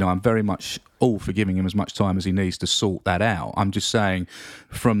 I'm very much all for giving him as much time as he needs to sort that out. I'm just saying,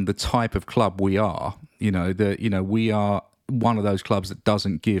 from the type of club we are, we are one of those clubs that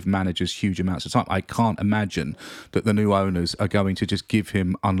doesn't give managers huge amounts of time. I can't imagine that the new owners are going to just give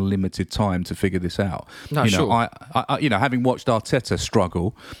him unlimited time to figure this out. No, sure. I having watched Arteta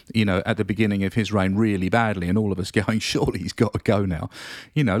struggle, at the beginning of his reign really badly, and all of us going, surely he's got to go now.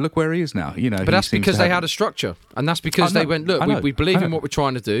 Look where he is now. But that's because they had a structure, and that's because they went, look, we believe in what we're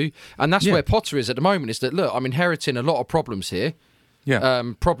trying to do, and that's where Potter is at the moment. Is that, look, I'm inheriting a lot of problems here. Yeah,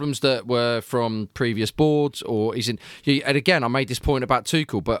 problems that were from previous boards, or he's in. And again, I made this point about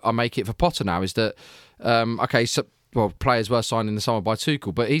Tuchel, but I make it for Potter now. Is that players were signed in the summer by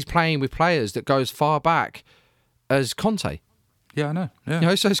Tuchel, but he's playing with players that go as far back as Conte. Yeah, I know. Yeah,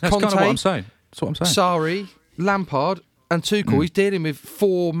 so it's that's Conte, kind of what I'm saying. That's what I'm saying. Sarri, Lampard, and Tuchel. He's dealing with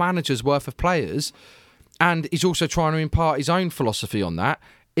 4 managers worth of players, and he's also trying to impart his own philosophy on that.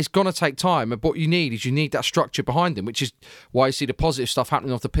 It's going to take time, and what you need that structure behind him, which is why you see the positive stuff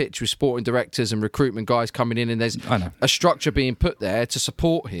happening off the pitch with sporting directors and recruitment guys coming in, and there's a structure being put there to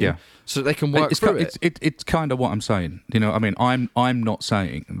support him so that they can work through it. It's kind of what I'm saying. I'm not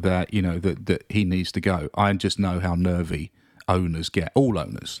saying that that he needs to go. I just know how nervy owners get, all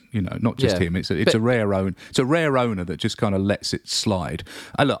owners, not just him. It's a rare owner that just kind of lets it slide.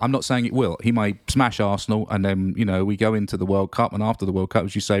 Look, I'm not saying it will. He may smash Arsenal, and then we go into the World Cup, and after the World Cup,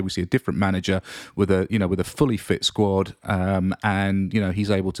 as you say, we see a different manager with a fully fit squad, and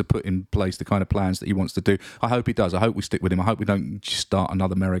he's able to put in place the kind of plans that he wants to do. I hope he does. I hope we stick with him. I hope we don't just start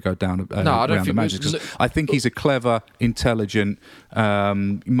another merry-go-round around the managers, because I think he's a clever, intelligent,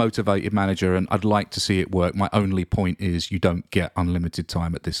 motivated manager, and I'd like to see it work. My only point is you don't get unlimited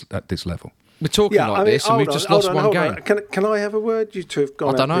time at this level. We're talking this, and we've just lost one game. Can I have a word? You two have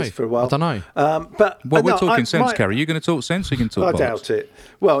gone at this for a while. I don't know. We're talking sense, Kerry. Are you going to talk sense, or you can talk bollocks? I doubt it.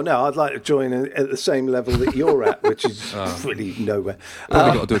 Well, no, I'd like to join at the same level that you're at, which is really nowhere. You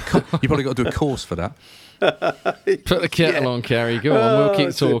probably got to do a course for that. Put the kettle on, Kerry. Go on, we'll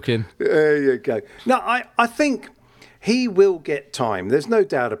keep talking. There you go. No, I think he will get time. There's no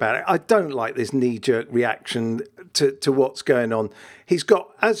doubt about it. I don't like this knee-jerk reaction to what's going on. He's got,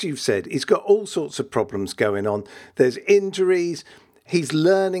 as you've said, he's got all sorts of problems going on. There's injuries. He's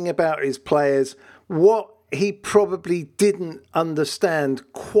learning about his players. What he probably didn't understand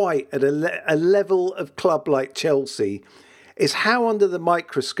quite at a level of club like Chelsea is how under the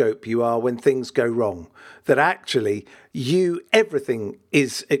microscope you are when things go wrong. That actually everything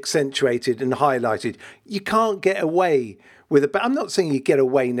is accentuated and highlighted. You can't get away with I'm not saying you get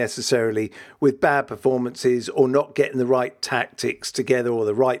away necessarily with bad performances or not getting the right tactics together or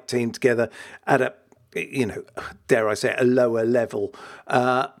the right team together at a, dare I say, a lower level.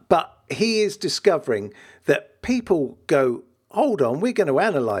 But he is discovering that people go, hold on, we're going to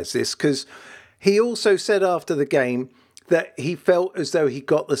analyse this, because he also said after the game that he felt as though he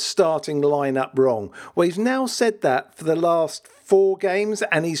got the starting lineup wrong. Well, he's now said that for the last 4 games,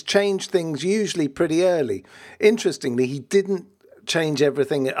 and he's changed things usually pretty early. Interestingly, he didn't change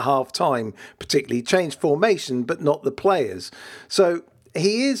everything at half-time, particularly. He changed formation, but not the players. So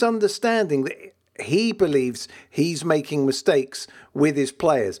he is understanding that he believes he's making mistakes with his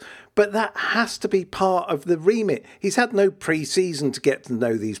players. But that has to be part of the remit. He's had no pre-season to get to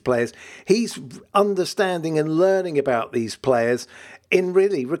know these players. He's understanding and learning about these players in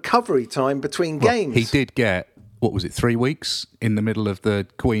really recovery time between games. He did get, 3 weeks in the middle of the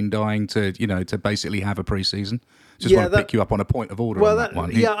Queen dying to basically have a pre-season? Just want to pick you up on a point of order on that one.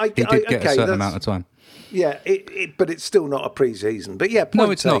 He did get a certain amount of time. Yeah, but it's still not a pre-season. But yeah,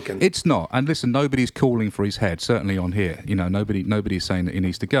 point taken. No, it's not. And listen, nobody's calling for his head, certainly on here. Nobody's saying that he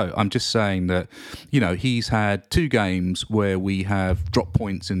needs to go. I'm just saying that, he's had 2 games where we have dropped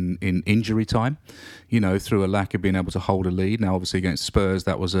points in injury time, through a lack of being able to hold a lead. Now, obviously against Spurs,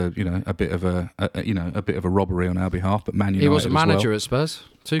 that was a bit of a robbery on our behalf. But Man United, he was a manager at Spurs.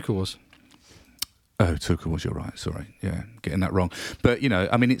 Tuchel was. Oh, Tuchel was, you're right. Sorry, yeah, getting that wrong. But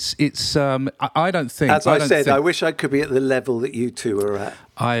it's. I don't think. As I said, I wish I could be at the level that you two are at.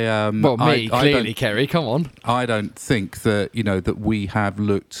 Clearly, Kerry. Come on. I don't think that that we have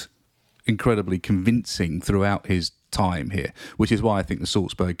looked incredibly convincing throughout his time here, which is why I think the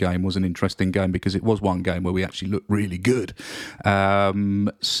Salzburg game was an interesting game, because it was one game where we actually looked really good.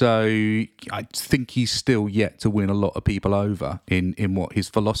 So I think he's still yet to win a lot of people over in what his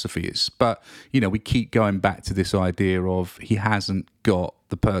philosophy is. But, we keep going back to this idea of he hasn't got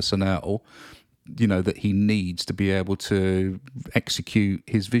the personnel that he needs to be able to execute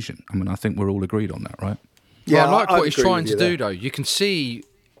his vision. I mean, I think we're all agreed on that, right? Yeah, I like what he's trying to do, though. You can see,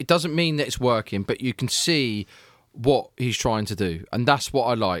 it doesn't mean that it's working, but you can see what he's trying to do, and that's what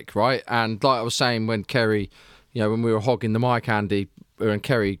I like, right? And like I was saying when Kerry, when we were hogging the mic, Andy, and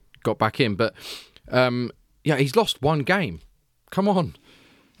Kerry got back in, but he's lost 1 game. Come on,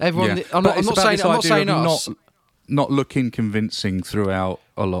 everyone. Yeah. I'm not saying us. Not looking convincing throughout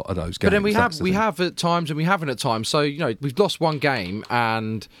a lot of those games. But then we have at times and we haven't at times. So we've lost 1 game,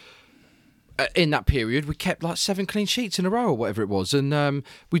 and in that period, we kept 7 clean sheets in a row or whatever it was. And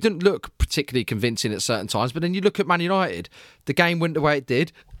we didn't look particularly convincing at certain times. But then you look at Man United, the game went the way it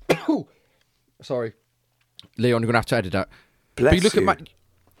did. Sorry. Leon, you're going to have to edit that. But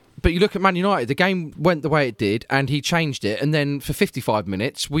you look at Man United, the game went the way it did, and he changed it. And then for 55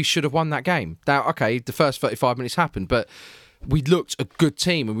 minutes, we should have won that game. Now, okay, the first 35 minutes happened, but we looked a good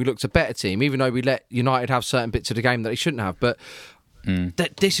team and we looked a better team, even though we let United have certain bits of the game that they shouldn't have. But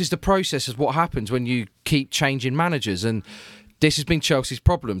this is the process of what happens when you keep changing managers, and this has been Chelsea's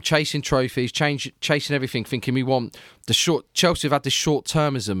problem: chasing trophies, chasing everything, thinking we want the short. Chelsea have had this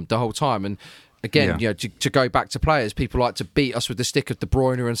short-termism the whole time, and again, to go back to players, people like to beat us with the stick of De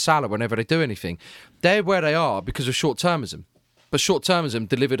Bruyne and Salah whenever they do anything. They're where they are because of short-termism, but short-termism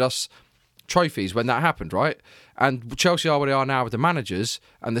delivered us trophies when that happened, right? And Chelsea are where they are now with the managers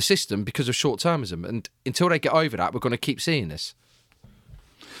and the system because of short-termism, and until they get over that, we're going to keep seeing this.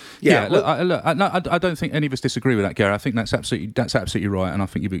 Yeah, I don't think any of us disagree with that, Gary. I think that's absolutely right, and I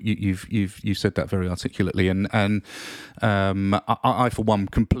think you've said that very articulately. And I for one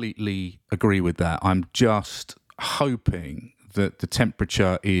completely agree with that. I'm just hoping that the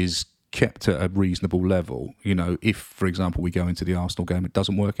temperature is kept at a reasonable level, if, for example, we go into the Arsenal game, it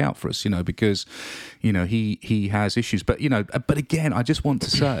doesn't work out for us, because, he has issues. But, but again, I just want to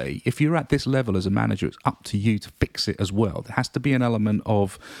say, if you're at this level as a manager, it's up to you to fix it as well. There has to be an element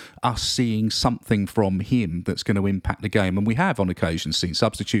of us seeing something from him that's going to impact the game. And we have on occasion seen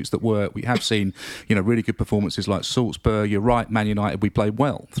substitutes that work. We have seen, really good performances like Salzburg. You're right, Man United, we played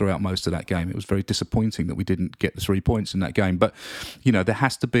well throughout most of that game. It was very disappointing that we didn't get the 3 points in that game. But, there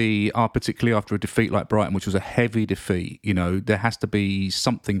has to be, particularly after a defeat like Brighton, which was a heavy defeat, there has to be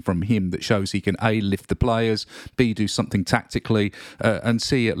something from him that shows he can A, lift the players, B, do something tactically, and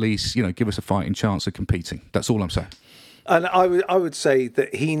C, at least, give us a fighting chance of competing. That's all I'm saying. And I would say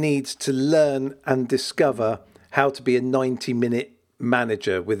that he needs to learn and discover how to be a 90-minute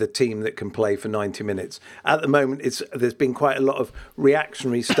manager with a team that can play for 90 minutes. At the moment, there's been quite a lot of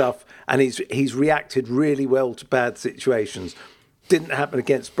reactionary stuff, and he's reacted really well to bad situations. Didn't happen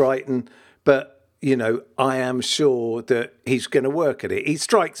against Brighton, but I am sure that he's going to work at it. He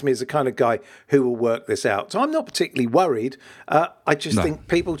strikes me as the kind of guy who will work this out. So I'm not particularly worried. I just think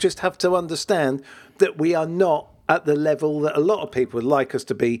people just have to understand that we are not at the level that a lot of people would like us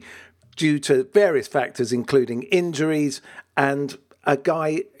to be, due to various factors, including injuries and a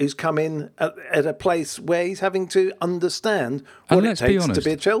guy who's come in at a place where he's having to understand what it takes to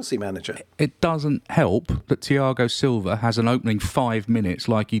be a Chelsea manager. It doesn't help that Thiago Silva has an opening 5 minutes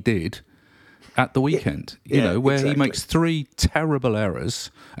like he did at the weekend, where he makes 3 terrible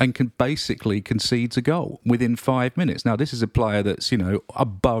errors and can basically concedes a goal within 5 minutes. Now, this is a player that's,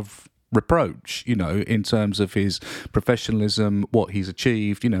 above reproach, in terms of his professionalism, what he's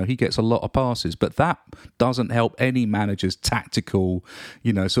achieved. He gets a lot of passes, but that doesn't help any manager's tactical,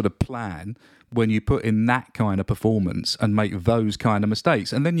 sort of plan when you put in that kind of performance and make those kind of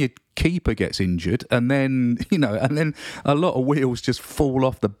mistakes. And then your keeper gets injured, and then a lot of wheels just fall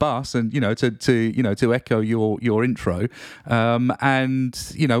off the bus. And to echo your intro,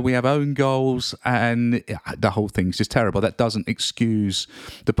 and we have own goals, and the whole thing's just terrible. That doesn't excuse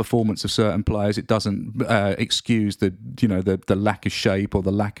the performance of certain players. It doesn't excuse the lack of shape or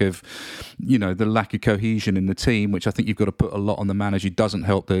the lack of cohesion in the team, which I think you've got to put a lot on the manager. It doesn't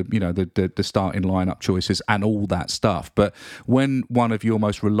help the starting lineup choices and all that stuff. But when one of your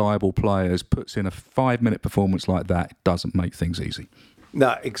most reliable players puts in a 5-minute performance like that, it doesn't make things easy.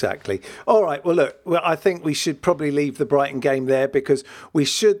 No, exactly. All right. Well, look, I think we should probably leave the Brighton game there, because we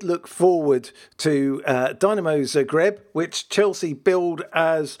should look forward to Dynamo Zagreb, which Chelsea billed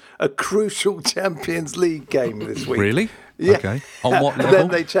as a crucial Champions League game this week. Really? Yeah. Okay. On what level? Then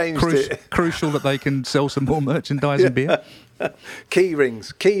they changed it. Crucial that they can sell some more merchandise and beer. Key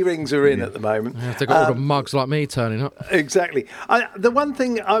rings are in at the moment. Yeah, they've got all the mugs like me turning up. Exactly. The one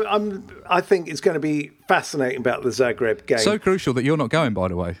thing I think is going to be fascinating about the Zagreb game. So crucial that you're not going, by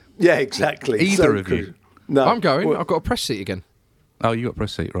the way. Yeah, exactly. Either of you. No, I'm going. I've got a press seat again. Oh, you got a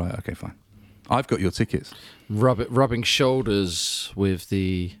press seat, right? Okay, fine. I've got your tickets. Rubbing shoulders with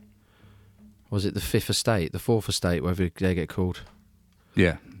the. Was it the fifth estate, the fourth estate, whatever they get called?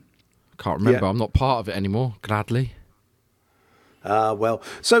 Yeah. Can't remember. I'm not part of it anymore, gladly. With the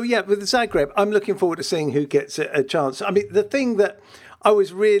Zagreb, I'm looking forward to seeing who gets a chance. I mean, the thing that I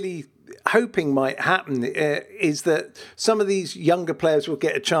was really hoping might happen is that some of these younger players will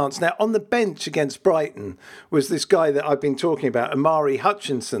get a chance. Now, on the bench against Brighton was this guy that I've been talking about, Amari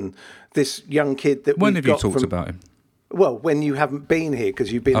Hutchinson, this young kid that When have you talked about him? Well, when you haven't been here,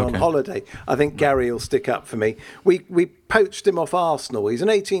 because you've been on holiday. I think Gary will stick up for me. We poached him off Arsenal. He's an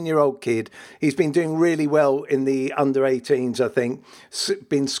 18-year-old kid. He's been doing really well in the under-18s, I think.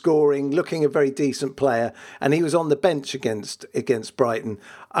 Been scoring, looking a very decent player. And he was on the bench against Brighton.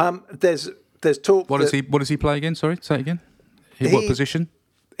 There's talk. What does he play again? Sorry, say it again. What position?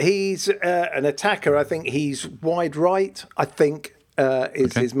 He's an attacker. I think he's wide right, I think.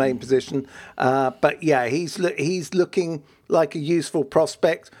 Is his main position. But yeah, he's looking like a useful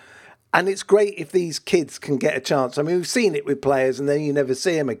prospect. And it's great if these kids can get a chance. I mean, we've seen it with players and then you never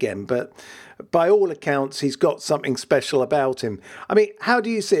see him again. But by all accounts, he's got something special about him. I mean, how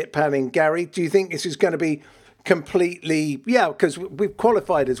do you see it panning, Gary? Do you think this is going to be completely... Yeah, because we've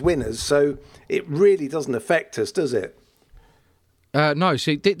qualified as winners, so it really doesn't affect us, does it? No,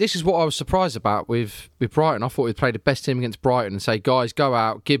 see, this is what I was surprised about with Brighton. I thought we'd play the best team against Brighton and say, guys, go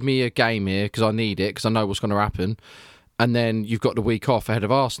out, give me a game here because I need it, because I know what's going to happen. And then you've got the week off ahead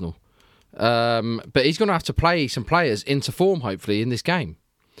of Arsenal. But he's going to have to play some players into form, hopefully, in this game.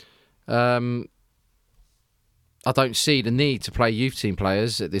 I don't see the need to play youth team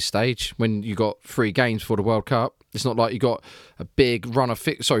players at this stage when you got 3 games for the World Cup. It's not like you got a big run of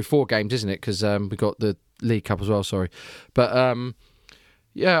 4 games, isn't it? Because we got the League Cup as well, sorry. But, I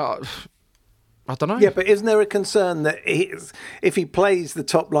don't know. Yeah, but isn't there a concern that if he plays the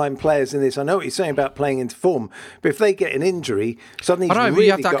top-line players in this, I know what you're saying about playing into form, but if they get an injury, suddenly he's really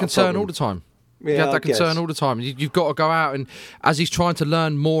you have that concern all the time. Yeah, you have that concern all the time. You've got to go out and, as he's trying to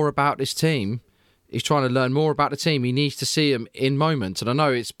learn more about this team, he needs to see them in moments. And I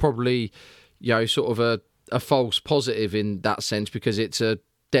know it's probably, sort of a false positive in that sense because it's a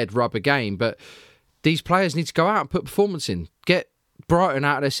dead rubber game, but these players need to go out and put performance in. Get Brighton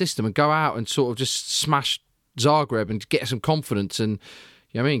out of their system and go out and sort of just smash Zagreb and get some confidence and,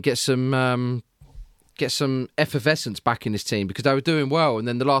 get some effervescence back in this team because they were doing well. And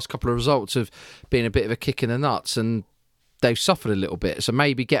then the last couple of results have been a bit of a kick in the nuts and they've suffered a little bit. So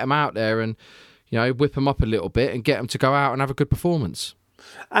maybe get them out there and, whip them up a little bit and get them to go out and have a good performance.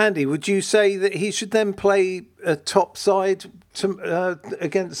 Andy, would you say that he should then play a top side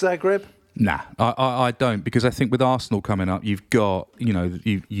against Zagreb? Nah, I don't, because I think with Arsenal coming up, you've got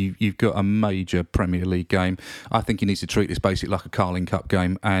you've got a major Premier League game. I think he needs to treat this basically like a Carling Cup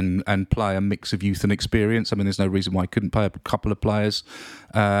game and play a mix of youth and experience. I mean, there's no reason why he couldn't play a couple of players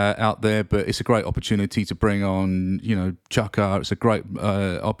out there, but it's a great opportunity to bring on Chaka. It's a great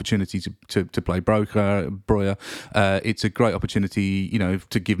opportunity to play Breuer. It's a great opportunity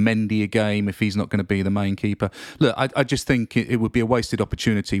to give Mendy a game if he's not going to be the main keeper. Look, I just think it would be a wasted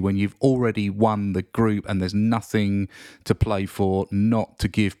opportunity when you've already won the group and there's nothing to play for, not to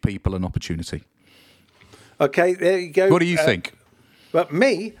give people an opportunity. Okay, there you go. What do you think? But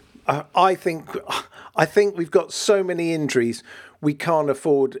me, I think we've got so many injuries, we can't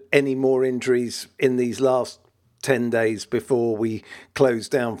afford any more injuries in these last 10 days before we close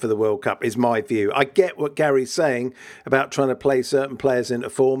down for the World Cup, is my view. I get what Gary's saying about trying to play certain players into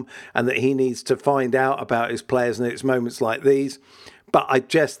form and that he needs to find out about his players, and it's moments like these. But I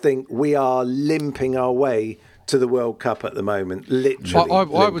just think we are limping our way to the World Cup at the moment, literally.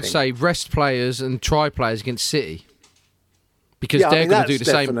 I would say rest players and try players against City, because they're going to do the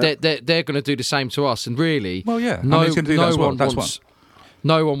same. They're going to do the same to us, and really, no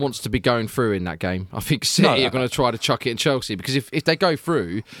one wants to be going through in that game. I think City are going to try to chuck it in Chelsea, because if they go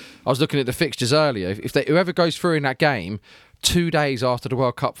through, I was looking at the fixtures earlier. Whoever goes through in that game, 2 days after the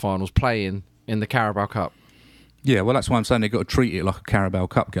World Cup finals, playing in the Carabao Cup. Yeah, well, that's why I'm saying they've got to treat it like a Carabao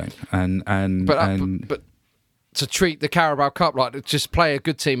Cup game, but to treat the Carabao Cup like just play a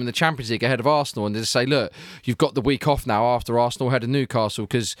good team in the Champions League ahead of Arsenal, and just say, look, you've got the week off now after Arsenal head of Newcastle,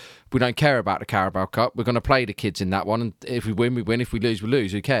 because we don't care about the Carabao Cup. We're going to play the kids in that one, and if we win, we win. If we lose, we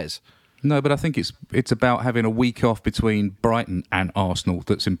lose. Who cares? No, but I think it's about having a week off between Brighton and Arsenal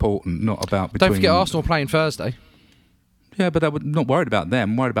that's important, not about between... Don't forget Arsenal playing Thursday. Yeah, but I'm not worried about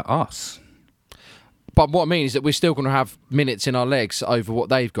them. I'm worried about us. But what I mean is that we're still going to have minutes in our legs over what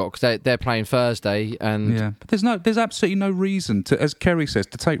they've got, because they're playing Thursday, and but there's absolutely no reason to, as Kerry says,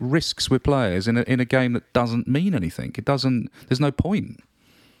 to take risks with players in a game that doesn't mean anything. It doesn't. There's no point.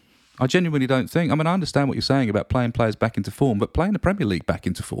 I genuinely don't think. I mean, I understand what you're saying about playing players back into form, but playing the Premier League back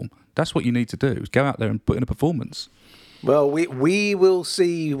into form, that's what you need to do. Is go out there and put in a performance. Well, we will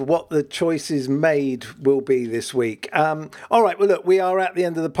see what the choices made will be this week. All right, well, look, we are at the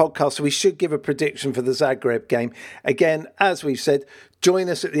end of the podcast, so we should give a prediction for the Zagreb game. Again, as we've said, join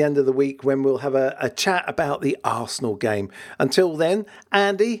us at the end of the week when we'll have a chat about the Arsenal game. Until then,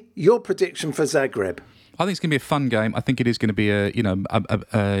 Andy, your prediction for Zagreb? I think it's going to be a fun game. I think it is going to be a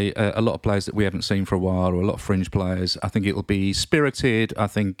lot of players that we haven't seen for a while, or a lot of fringe players. I think it'll be spirited. I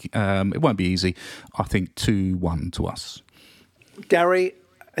think it won't be easy. I think 2-1 to us. Gary,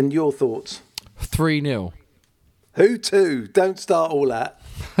 and your thoughts? 3-0. Who to? Don't start all that.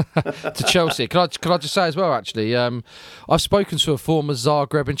 To Chelsea. Can I just say as well, actually, I've spoken to a former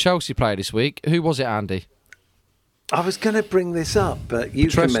Zagreb and Chelsea player this week. Who was it, Andy? I was going to bring this up, but you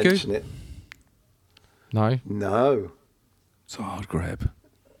can mention it. No. Zagreb.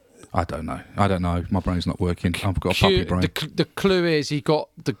 I don't know. My brain's not working. I've got a puppy brain. The clue is he got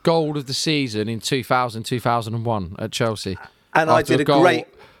the goal of the season in 2000-2001 at Chelsea. And I did a great...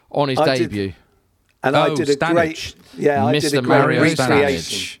 on his debut. I did a great... Yeah, I did a great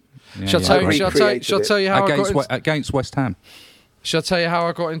recreation. Shall I tell you how I got... Against West Ham. Shall I tell you how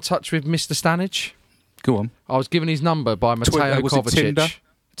I got in touch with Mr. Stanage? Go on. I was given his number by Mateo Kovacic.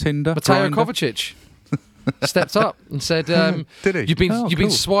 Tinder? Mateo Kovacic stepped up and said, did he? You've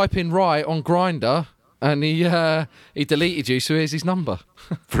been swiping right on Grindr, and he deleted you, so here's his number.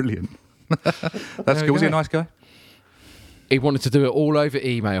 Brilliant. That's cool. Was he a nice guy? He wanted to do it all over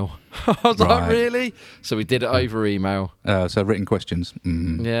email. I was like, really? So we did it over email. So written questions.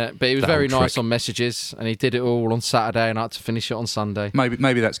 Yeah, but he was very nice on messages, and he did it all on Saturday, and I had to finish it on Sunday.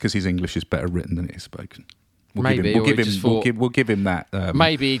 Maybe that's because his English is better written than it is spoken. We'll give him that.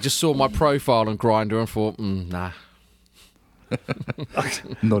 Maybe he just saw my profile on Grindr and thought, nah.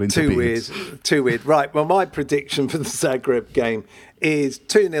 Not into Too weird. Right, well, my prediction for the Zagreb game is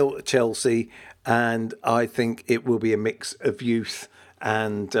 2-0 to Chelsea, and I think it will be a mix of youth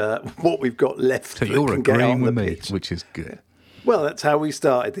and what we've got left. So you're agreeing with me, which is good. Well, that's how we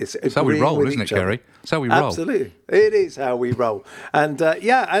started this. That's how we roll, isn't it, Gary? That's how we roll. Absolutely. It is how we roll. And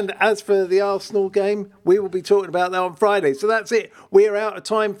and as for the Arsenal game, we will be talking about that on Friday. So that's it. We're out of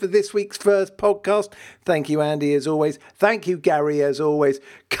time for this week's first podcast. Thank you, Andy, as always. Thank you, Gary, as always.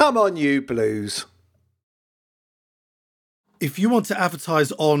 Come on, you Blues. If you want to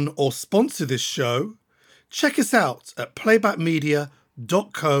advertise on or sponsor this show, check us out at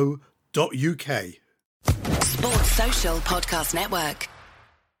playbackmedia.co.uk. Sports Social Podcast Network.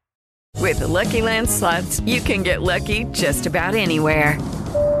 With the Lucky Land Slots, you can get lucky just about anywhere.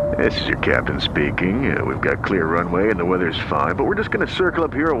 This is your captain speaking. We've got clear runway and the weather's fine, but we're just going to circle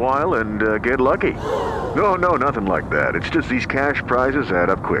up here a while and get lucky. No, nothing like that. It's just these cash prizes add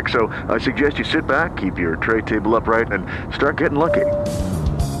up quick. So I suggest you sit back, keep your tray table upright, and start getting lucky.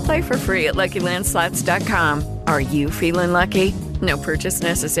 Play for free at LuckyLandSlots.com. Are you feeling lucky? No purchase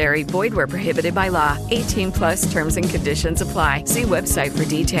necessary. Void where prohibited by law. 18+ terms and conditions apply. See website for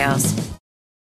details.